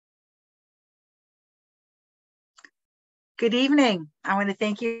Good evening. I want to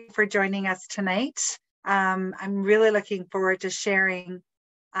thank you for joining us tonight. I'm really looking forward to sharing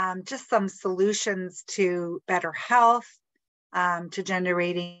just some solutions to better health, to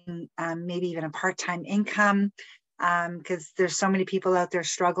generating maybe even a part-time income, because there's so many people out there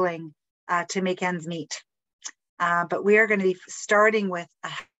struggling to make ends meet. But we are going to be starting with a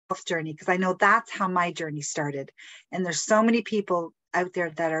health journey, because I know that's how my journey started. And there's so many people out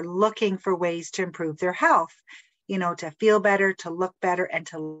there that are looking for ways to improve their health, to feel better, to look better, and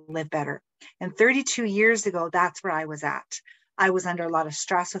to live better. And 32 years ago, that's where I was at. I was under a lot of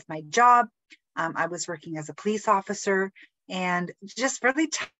stress with my job. I was working as a police officer and just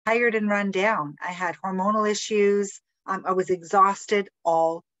really tired and run down. I had hormonal issues. I was exhausted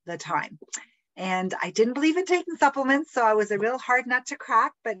all the time. And I didn't believe in taking supplements, so I was a real hard nut to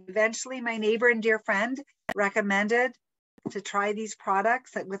crack. But eventually my neighbor and dear friend recommended to try these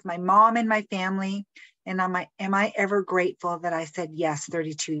products with my mom and my family. And am I ever grateful that I said yes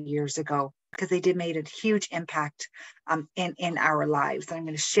 32 years ago, because they did made a huge impact in our lives. And I'm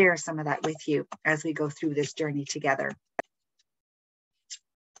going to share some of that with you as we go through this journey together.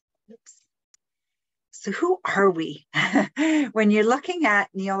 Oops. So who are we? When you're looking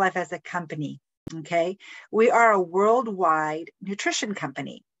at Neolife as a company, okay, we are a worldwide nutrition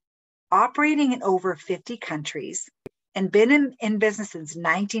company operating in over 50 countries and been in business since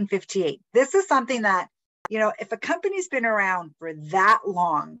 1958. This is something that, if a company's been around for that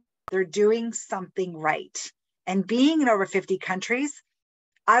long, they're doing something right. And being in over 50 countries,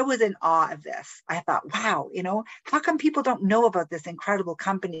 I was in awe of this. I thought, wow, how come people don't know about this incredible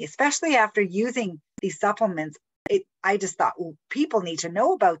company, especially after using these supplements? I just thought, well, people need to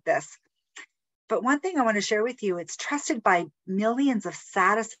know about this. But one thing I want to share with you, it's trusted by millions of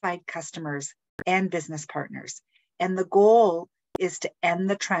satisfied customers and business partners. And the goal is to end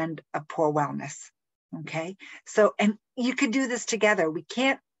the trend of poor wellness. Okay. So, and you could do this together. We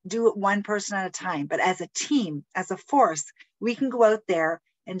can't do it one person at a time, but as a team, as a force, we can go out there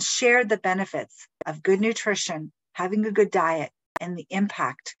and share the benefits of good nutrition, having a good diet, and the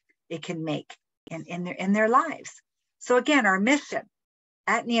impact it can make in their lives. So again, our mission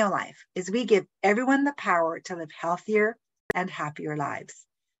at Neolife is we give everyone the power to live healthier and happier lives.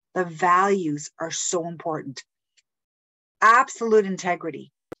 The values are so important. Absolute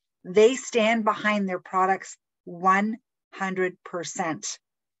integrity. They stand behind their products 100%.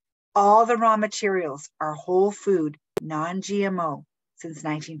 All the raw materials are whole food, non-GMO since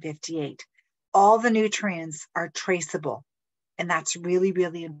 1958. All the nutrients are traceable, and that's really,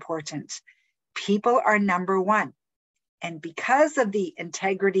 really important. People are number one. And because of the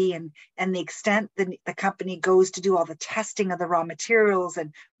integrity and the extent the company goes to do all the testing of the raw materials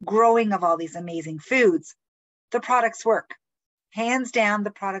and growing of all these amazing foods, the products work. Hands down,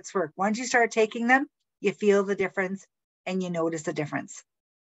 the products work. Once you start taking them, you feel the difference and you notice the difference.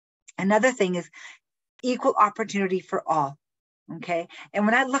 Another thing is equal opportunity for all. Okay. And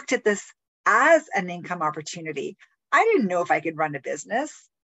when I looked at this as an income opportunity, I didn't know if I could run a business.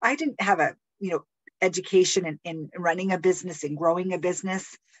 I didn't have a, education in running a business and growing a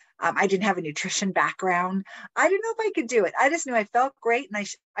business. I didn't have a nutrition background. I didn't know if I could do it. I just knew I felt great. And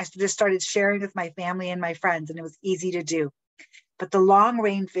I just started sharing with my family and my friends, and it was easy to do. But the long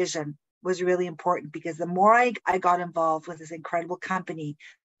range vision was really important, because the more I got involved with this incredible company,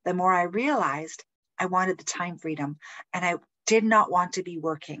 the more I realized I wanted the time freedom, and I did not want to be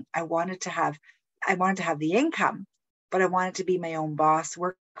working. I wanted to have the income, but I wanted to be my own boss,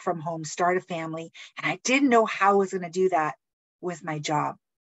 work from home, start a family. And I didn't know how I was going to do that with my job.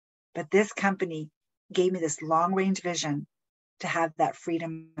 But this company gave me this long range vision to have that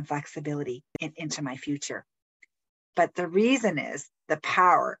freedom and flexibility into my future. But the reason is the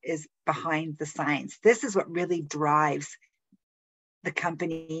power is behind the science. This is what really drives the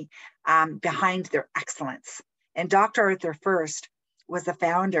company behind their excellence. And Dr. Arthur First was the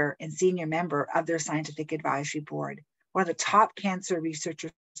founder and senior member of their scientific advisory board, one of the top cancer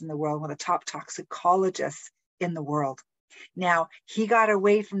researchers in the world, one of the top toxicologists in the world. Now, he got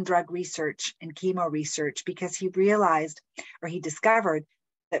away from drug research and chemo research because he realized, or he discovered,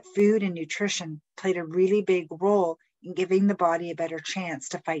 that food and nutrition played a really big role in giving the body a better chance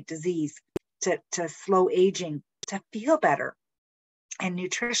to fight disease, to slow aging, to feel better. And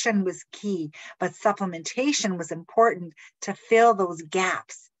nutrition was key, but supplementation was important to fill those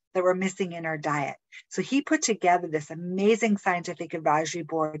gaps that were missing in our diet. So he put together this amazing scientific advisory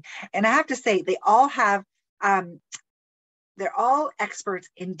board. And I have to say, they all have, they're all experts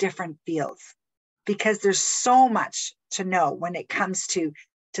in different fields, because there's so much to know when it comes to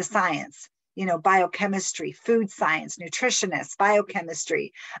science. biochemistry, food science, nutritionists,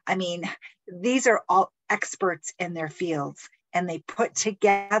 biochemistry. I mean, these are all experts in their fields, and they put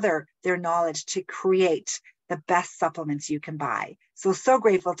together their knowledge to create the best supplements you can buy. So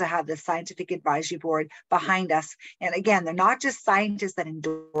grateful to have this scientific advisory board behind us. And again, they're not just scientists that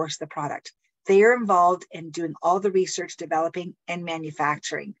endorse the product. They are involved in doing all the research, developing and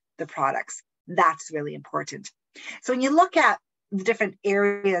manufacturing the products. That's really important. So when you look at the different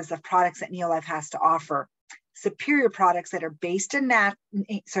areas of products that Neolife has to offer, superior products that are based in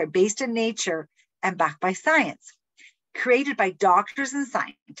nature and backed by science, created by doctors and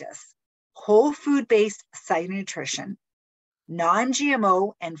scientists, whole food-based cellular nutrition,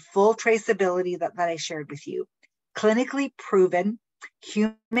 non-GMO and full traceability that I shared with you, clinically proven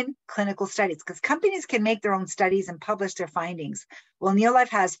human clinical studies, because companies can make their own studies and publish their findings. Well, Neolife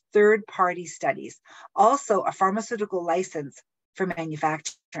has third-party studies, also a pharmaceutical license for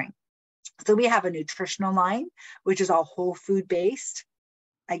manufacturing. So we have a nutritional line, which is all whole food-based,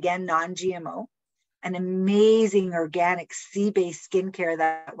 again, non-GMO, an amazing organic sea-based skincare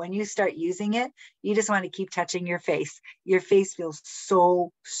that when you start using it, you just want to keep touching your face. Your face feels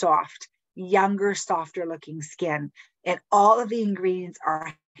so soft, younger, softer looking skin. And all of the ingredients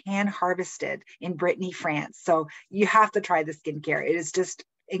are hand harvested in Brittany, France. So you have to try the skincare. It is just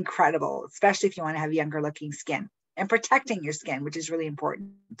incredible, especially if you want to have younger looking skin and protecting your skin, which is really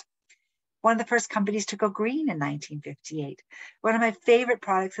important. One of the first companies to go green in 1958. One of my favorite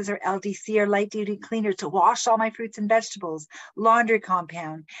products is our LDC, our light duty cleaner, to wash all my fruits and vegetables, laundry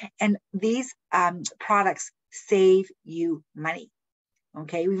compound. And these products save you money.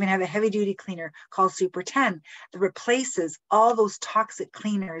 Okay, we even have a heavy duty cleaner called Super 10 that replaces all those toxic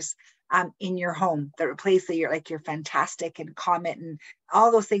cleaners in your home, that replace your Fantastic and Comet and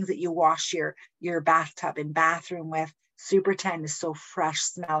all those things that you wash your bathtub and bathroom with. Super 10 is so fresh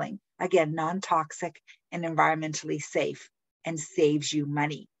smelling. Again, non-toxic and environmentally safe, and saves you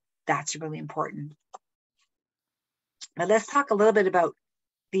money. That's really important. But let's talk a little bit about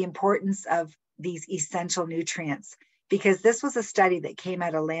the importance of these essential nutrients, because this was a study that came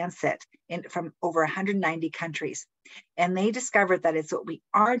out of Lancet from over 190 countries. And they discovered that it's what we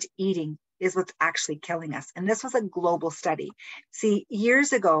aren't eating is what's actually killing us. And this was a global study. See,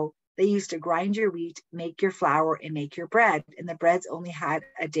 years ago, they used to grind your wheat, make your flour, and make your bread. And the breads only had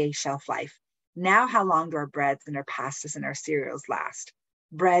a day shelf life. Now, how long do our breads and our pastas and our cereals last?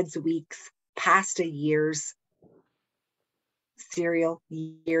 Breads, weeks, pasta, years, cereal,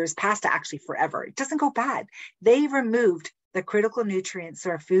 years, pasta actually forever. It doesn't go bad. They removed the critical nutrients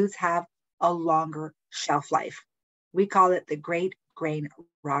so our foods have a longer shelf life. We call it the great grain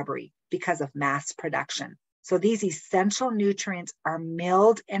robbery because of mass production. So these essential nutrients are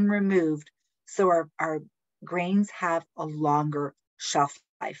milled and removed so our grains have a longer shelf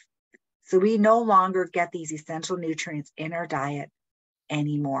life. So we no longer get these essential nutrients in our diet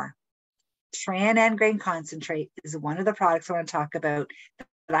anymore. Tran grain concentrate is one of the products I want to talk about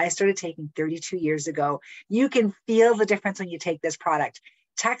that I started taking 32 years ago. You can feel the difference when you take this product.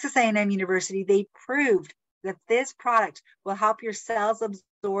 Texas A&M University, they proved that this product will help your cells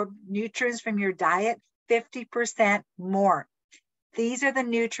absorb nutrients from your diet 50% more. These are the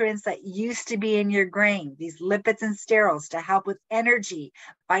nutrients that used to be in your grain, these lipids and sterols, to help with energy,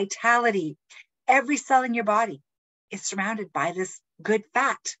 vitality. Every cell in your body is surrounded by this good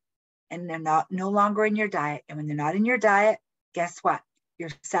fat, and they're no longer in your diet. And when they're not in your diet, guess what? Your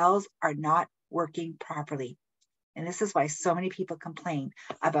cells are not working properly. And this is why so many people complain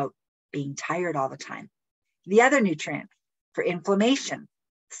about being tired all the time. The other nutrient for inflammation,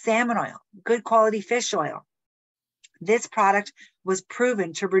 salmon oil, good quality fish oil. This product was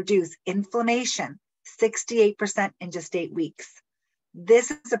proven to reduce inflammation 68% in just 8 weeks. This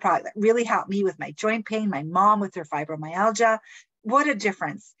is a product that really helped me with my joint pain, my mom with her fibromyalgia. What a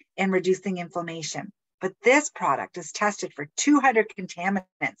difference in reducing inflammation. But this product is tested for 200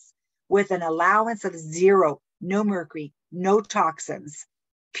 contaminants with an allowance of 0, no mercury, no toxins,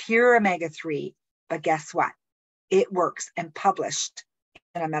 pure omega-3. But guess what? It works and published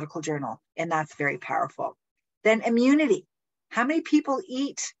in a medical journal, and that's very powerful. Then immunity. How many people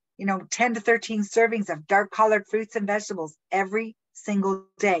eat, 10 to 13 servings of dark colored fruits and vegetables every single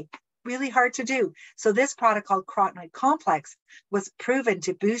day? Really hard to do. So this product called Carotenoid Complex was proven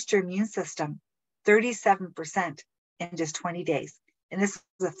to boost your immune system 37% in just 20 days. And this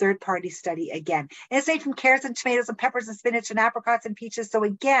was a third-party study again. And it's made from carrots and tomatoes and peppers and spinach and apricots and peaches. So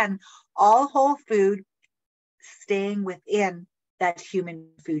again, all whole food, staying within that human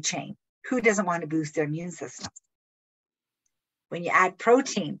food chain. Who doesn't want to boost their immune system? When you add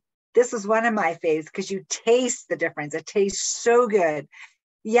protein, this is one of my faves because you taste the difference. It tastes so good.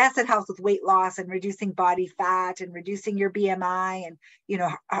 yes, it helps with weight loss and reducing body fat and reducing your BMI and,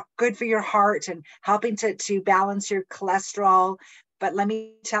 good for your heart and helping to balance your cholesterol. But let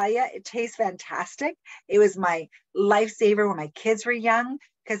me tell you, it tastes fantastic. It was my lifesaver when my kids were young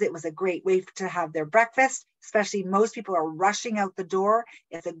because it was a great way to have their breakfast, especially most people are rushing out the door.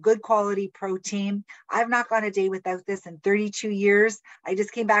 It's a good quality protein. I've not gone a day without this in 32 years. I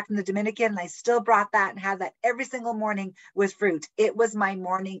just came back from the Dominican and I still brought that and had that every single morning with fruit. It was my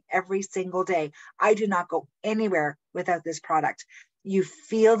morning every single day. I do not go anywhere without this product. You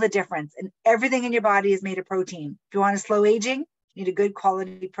feel the difference, and everything in your body is made of protein. If you want a slow aging, you need a good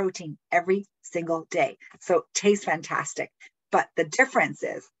quality protein every single day. So it tastes fantastic. But the difference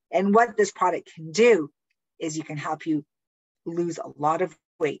is, and what this product can do is you can help you lose a lot of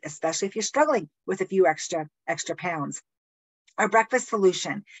weight, especially if you're struggling with a few extra pounds. Our breakfast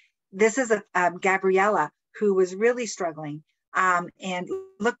solution. This is a Gabriella who was really struggling. And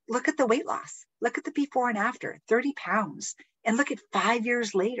look at the weight loss. Look at the before and after, 30 pounds. And look at 5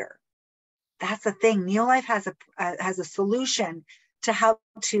 years later. That's the thing. Neolife has a solution to help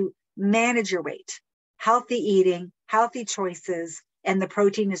to manage your weight, healthy eating, healthy choices, and the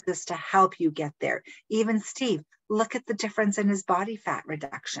protein is just to help you get there. Even Steve, look at the difference in his body fat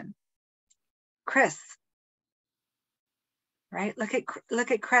reduction. Chris, right? Look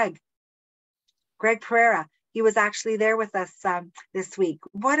at Greg Pereira. He was actually there with us this week.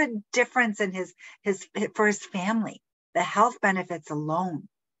 What a difference in his for his family. The health benefits alone.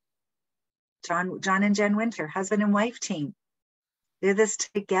 John and Jen Winter, husband and wife team. They're this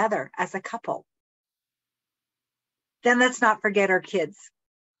together as a couple. Then let's not forget our kids.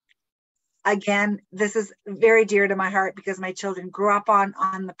 Again, this is very dear to my heart because my children grew up on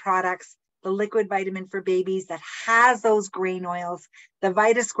the products, the liquid vitamin for babies that has those grain oils, the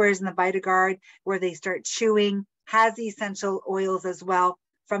Vita Squares and the VitaGuard, where they start chewing, has the essential oils as well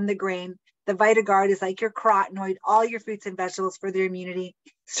from the grain. The VitaGuard is like your carotenoid, all your fruits and vegetables for their immunity.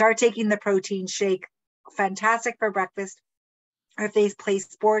 Start taking the protein shake, fantastic for breakfast. Or if they play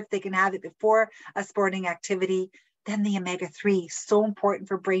sports, they can have it before a sporting activity. Then the omega-3, so important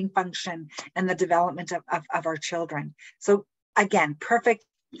for brain function and the development of our children. So again, perfect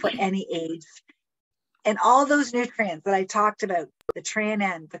for any age. And all those nutrients that I talked about, the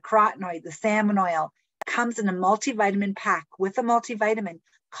TRNN, the carotenoid, the salmon oil, comes in a multivitamin pack with a multivitamin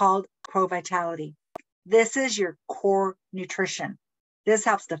called Pro Vitality. This is your core nutrition. This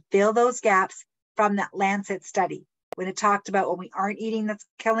helps to fill those gaps from that Lancet study. When it talked about when we aren't eating that's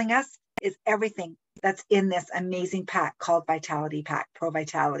killing us, is everything that's in this amazing pack called Vitality Pack, Pro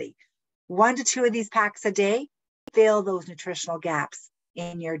Vitality. 1 to 2 of these packs a day fill those nutritional gaps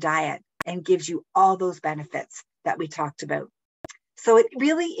in your diet and gives you all those benefits that we talked about. So it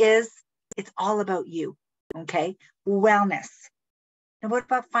really is, it's all about you, okay? Wellness. And what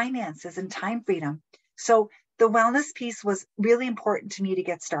about finances and time freedom? So the wellness piece was really important to me to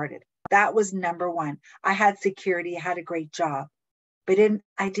get started. That was number one. I had security, I had a great job, but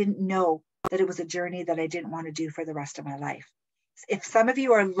I didn't know that it was a journey that I didn't want to do for the rest of my life. If some of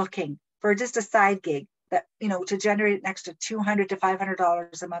you are looking for just a side gig that, to generate an extra $200 to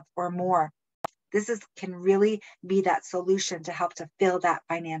 $500 a month or more, this can really be that solution to help to fill that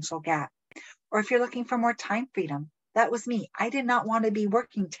financial gap. Or if you're looking for more time freedom, that was me. I did not want to be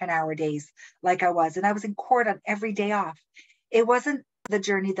working 10-hour days like I was, and I was in court on every day off. It wasn't the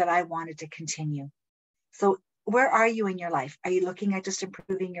journey that I wanted to continue. So where are you in your life? Are you looking at just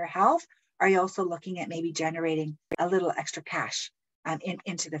improving your health? Are you also looking at maybe generating a little extra cash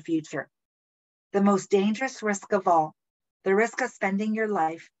into the future? The most dangerous risk of all, the risk of spending your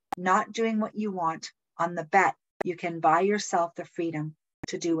life not doing what you want on the bet you can buy yourself the freedom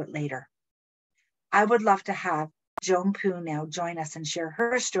to do it later. I would love to have Joan Poon now join us and share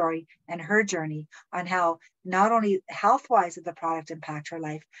her story and her journey on how not only health-wise did the product impact her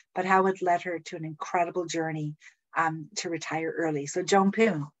life, but how it led her to an incredible journey to retire early. So Joan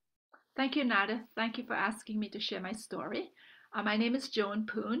Poon. Thank you, Nada. Thank you for asking me to share my story. My name is Joan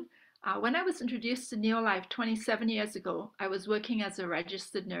Poon. When I was introduced to Neolife 27 years ago, I was working as a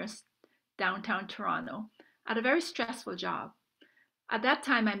registered nurse downtown Toronto at a very stressful job. At that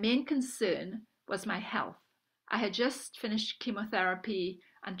time, my main concern was my health. I had just finished chemotherapy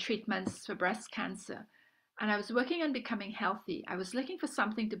and treatments for breast cancer, and I was working on becoming healthy. I was looking for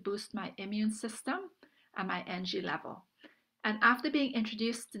something to boost my immune system and my energy level. And after being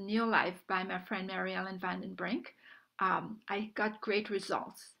introduced to Neolife by my friend Mary Ellen Vandenbrink, I got great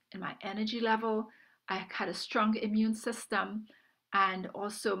results in my energy level. I had a strong immune system, and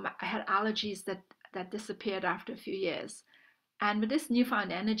also I had allergies that disappeared after a few years. And with this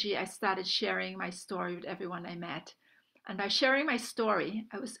newfound energy, I started sharing my story with everyone I met. And by sharing my story,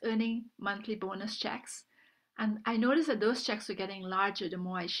 I was earning monthly bonus checks. And I noticed that those checks were getting larger the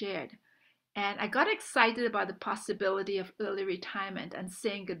more I shared. And I got excited about the possibility of early retirement and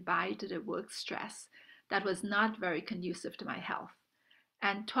saying goodbye to the work stress that was not very conducive to my health.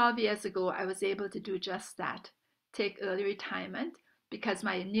 And 12 years ago, I was able to do just that, take early retirement, because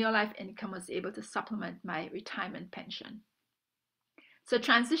my near-life income was able to supplement my retirement pension. So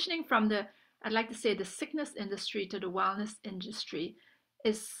transitioning from I'd like to say, the sickness industry to the wellness industry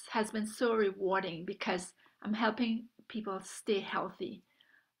has been so rewarding because I'm helping people stay healthy.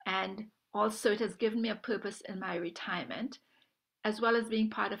 And also it has given me a purpose in my retirement, as well as being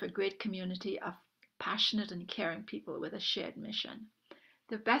part of a great community of passionate and caring people with a shared mission.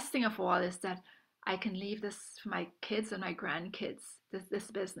 The best thing of all is that I can leave this for my kids and my grandkids, this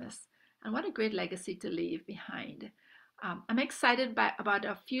business. And what a great legacy to leave behind. I'm excited about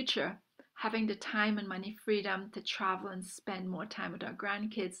our future, having the time and money freedom to travel and spend more time with our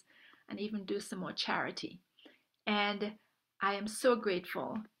grandkids and even do some more charity. And I am so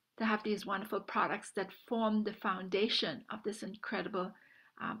grateful to have these wonderful products that form the foundation of this incredible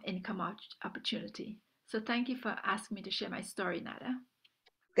income opportunity. So thank you for asking me to share my story, Nada.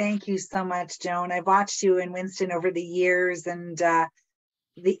 Thank you so much, Joan. I've watched you in Winston over the years, and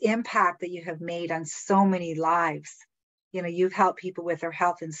the impact that you have made on so many lives. You know, you've helped people with their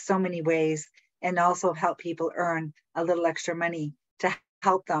health in so many ways, and also helped people earn a little extra money to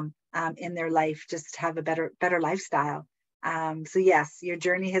help them in their life, just have a better lifestyle. So yes, your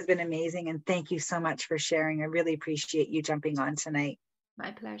journey has been amazing, and thank you so much for sharing. I really appreciate you jumping on tonight.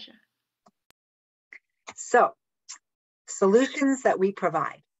 My pleasure. So, solutions that we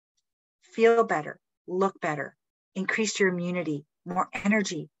provide: feel better, look better, increase your immunity, more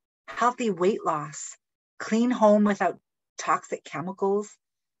energy, healthy weight loss, clean home without toxic chemicals,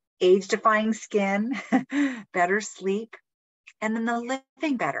 age-defying skin, better sleep, and then the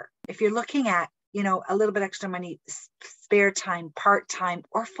living better. If you're looking at, a little bit extra money, spare time, part-time,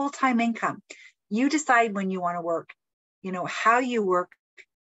 or full-time income, you decide when you want to work, how you work.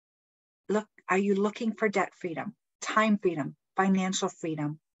 Look, are you looking for debt freedom, time freedom, financial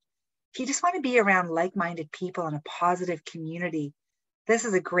freedom? If you just want to be around like-minded people in a positive community, this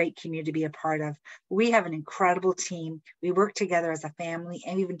is a great community to be a part of. We have an incredible team. We work together as a family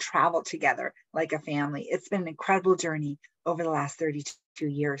and even travel together like a family. It's been an incredible journey over the last 32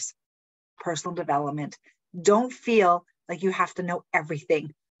 years. Personal development. Don't feel like you have to know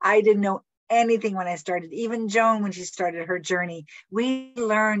everything. I didn't know anything when I started. Even Joan, when she started her journey, we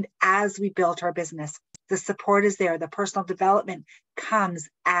learned as we built our business. The support is there. The personal development comes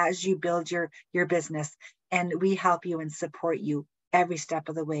as you build your business, and we help you and support you every step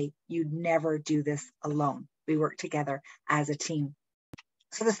of the way. You never do this alone. We work together as a team.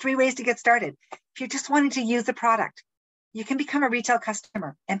 So there's 3 ways to get started. If you're just wanting to use the product, you can become a retail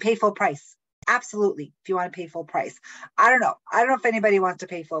customer and pay full price. Absolutely. If you want to pay full price. I don't know if anybody wants to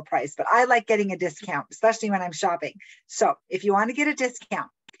pay full price, but I like getting a discount, especially when I'm shopping. So if you want to get a discount,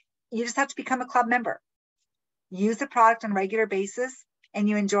 you just have to become a club member. Use the product on a regular basis and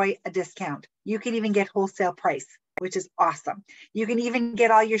you enjoy a discount. You can even get wholesale price, which is awesome. You can even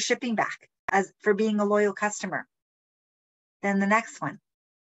get all your shipping back as for being a loyal customer. Then the next one,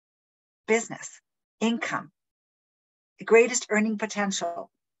 business, income, the greatest earning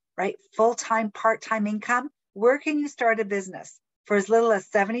potential, right? Full-time, part-time income. Where can you start a business for as little as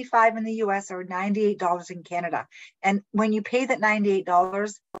 $75 in the US or $98 in Canada? And when you pay that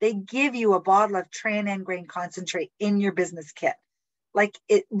 $98, they give you a bottle of Tran grain concentrate in your business kit. Like,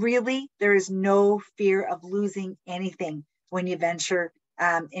 it really, there is no fear of losing anything when you venture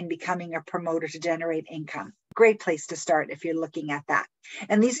in becoming a promoter to generate income. Great place to start if you're looking at that.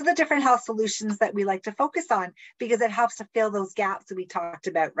 And these are the different health solutions that we like to focus on because it helps to fill those gaps that we talked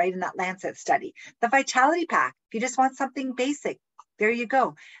about, right, in that Lancet study. The Vitality Pack, if you just want something basic, there you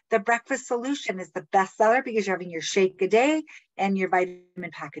go. The breakfast solution is the best seller because you're having your shake a day and your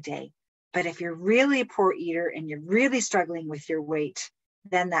vitamin pack a day. But if you're really a poor eater and you're really struggling with your weight,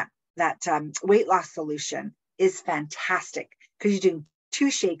 then that weight loss solution is fantastic because you're doing 2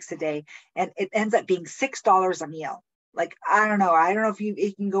 shakes a day and it ends up being $6 a meal. Like, I don't know if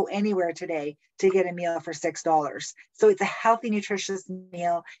you can go anywhere today to get a meal for $6. So it's a healthy, nutritious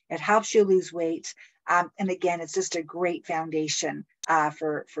meal. It helps you lose weight. And again, it's just a great foundation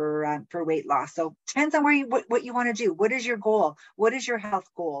for weight loss. So depends on what you want to do. What is your goal? What is your health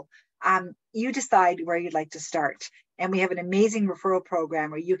goal? You decide where you'd like to start. And we have an amazing referral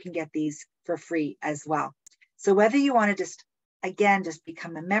program where you can get these for free as well. So whether you want to just again, just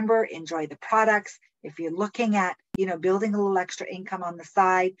become a member, enjoy the products. If you're looking at, building a little extra income on the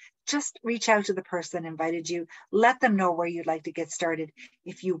side, just reach out to the person that invited you. Let them know where you'd like to get started.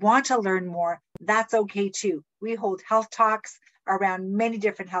 If you want to learn more, that's okay too. We hold health talks around many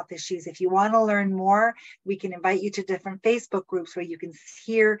different health issues. If you want to learn more, we can invite you to different Facebook groups where you can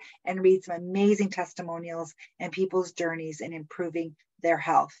hear and read some amazing testimonials and people's journeys in improving their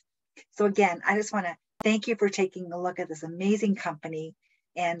health. So again, I just want to thank you for taking a look at this amazing company,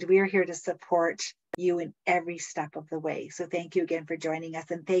 and we're here to support you in every step of the way. So thank you again for joining us,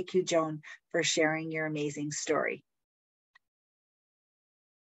 and thank you, Joan, for sharing your amazing story.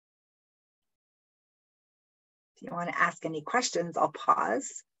 If you want to ask any questions, I'll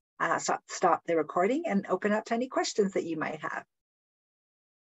pause, stop the recording and open up to any questions that you might have.